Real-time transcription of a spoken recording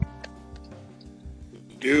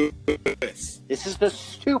do this. This is the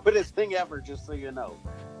stupidest thing ever, just so you know.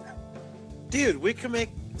 Dude, we can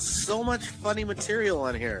make so much funny material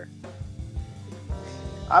on here.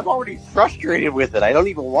 I'm already frustrated with it. I don't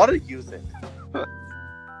even want to use it.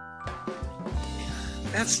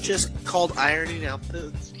 That's just called ironing out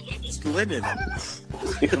the linen.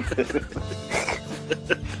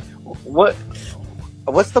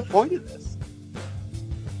 What's the point of this?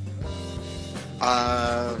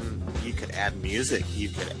 You could add music. You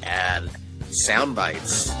could add sound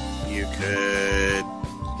bites. You could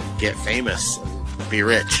get famous and be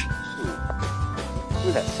rich. What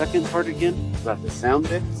was that second part again? About the sound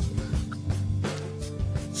bits?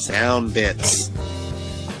 Sound bits.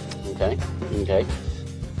 Okay.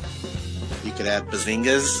 You could add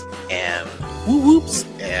bazingas and whoop-whoops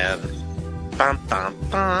and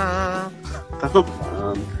bum-bum-bum.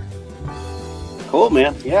 Cool,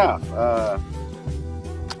 man. Yeah.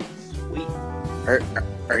 Sweet.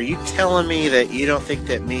 Are you telling me that you don't think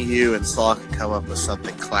that me, you, and Saul could come up with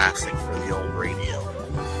something classic for the old radio?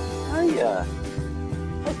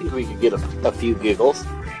 I think we could get a few giggles.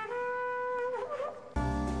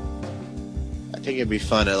 I think it'd be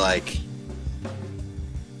fun to, like,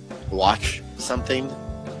 watch something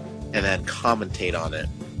and then commentate on it.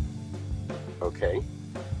 Okay.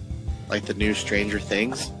 Like the new Stranger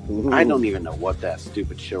Things. Ooh. I don't even know what that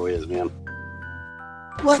stupid show is, man.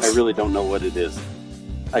 What? I really don't know what it is.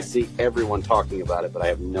 I see everyone talking about it, but I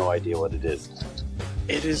have no idea what it is.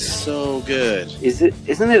 It is so good. Isn't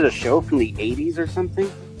it a show from the 80s or something?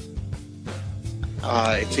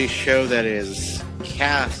 It's a show that is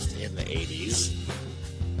cast in the 80s,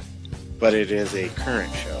 but it is a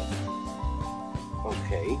current show.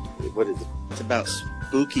 Okay. What is it? It's about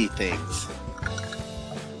spooky things.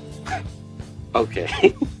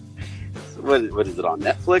 Okay. So what is it, on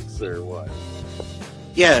Netflix or what?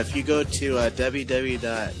 Yeah, if you go to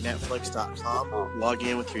www.netflix.com, log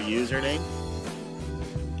in with your username,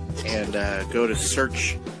 and go to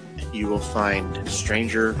search, you will find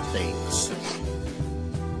Stranger Things.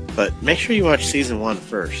 But make sure you watch season 1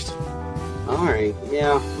 first. Alright,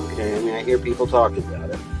 yeah, okay. I mean, I hear people talking about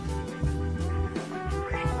it.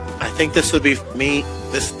 I think this would be me.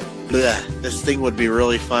 This thing would be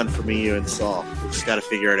really fun for me, you, and Saul. We just got to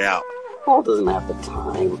figure it out. Paul doesn't have the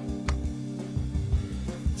time.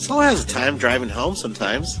 Saul has time driving home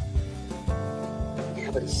sometimes.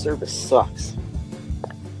 Yeah, but his service sucks.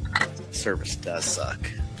 Service does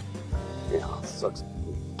suck. Yeah, it sucks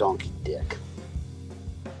donkey dick.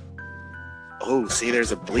 Oh, see,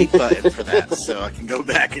 there's a bleep button for that, so I can go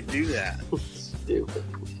back and do that. Stupid.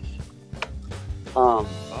 All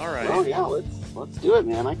right. Well, yeah, let's do it,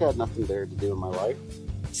 man. I got nothing better to do in my life.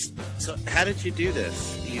 So, how did you do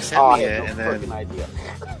this? You sent me it, and then... I have no freaking idea.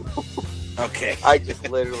 Okay. I just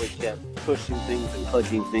literally kept pushing things and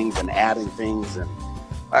clicking things and adding things, and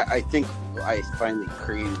I think I finally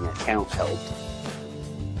creating an account helped.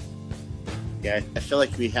 Yeah, I feel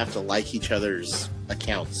like we have to like each other's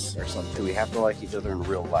accounts or something. Do we have to like each other in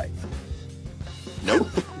real life? Nope.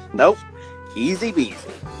 Nope. Easy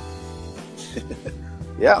peasy.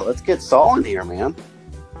 Yeah, let's get Saul in here, man.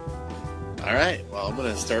 All right. Well, I'm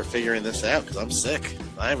going to start figuring this out because I'm sick.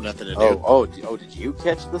 I have nothing to do. Oh, did you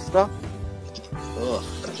catch the stuff? Ugh,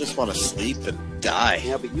 I just want to sleep and die.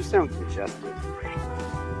 Yeah, but you sound congested.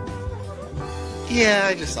 Yeah,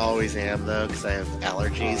 I just always am, though, because I have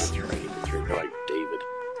allergies. You're like David.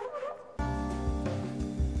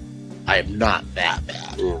 I am not that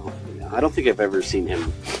bad. Yeah, I don't think I've ever seen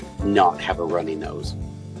him not have a runny nose.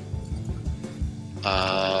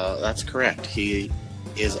 That's correct. He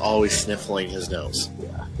is always sniffling his nose.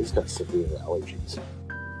 Yeah, he's got severe allergies.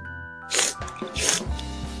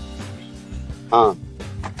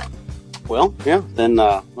 Well, yeah, then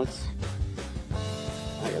let's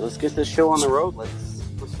get this show on the road.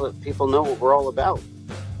 Let's let people know what we're all about.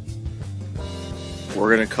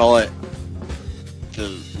 We're gonna call it the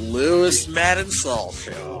Lewis Madden Saul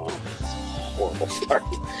Show. Horrible start.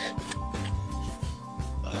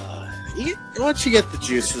 Once you get the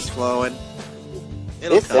juices flowing,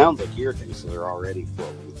 it sounds like your juices are already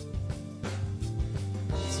flowing.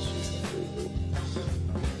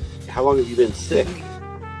 How long have you been sick?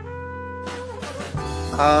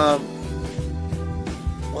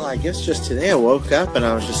 Well, I guess just today I woke up and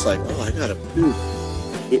I was just like, oh, I gotta poop.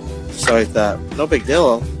 So I thought, no big deal,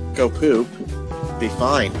 I'll go poop, be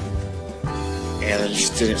fine. And it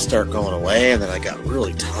just didn't start going away, and then I got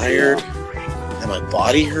really tired, and my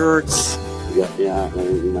body hurts. Yeah,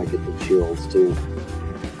 you might get the chills too.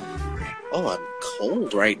 Oh, I'm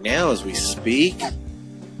cold right now as we speak.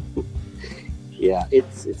 Yeah,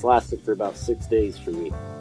 it's lasted for about 6 days for me.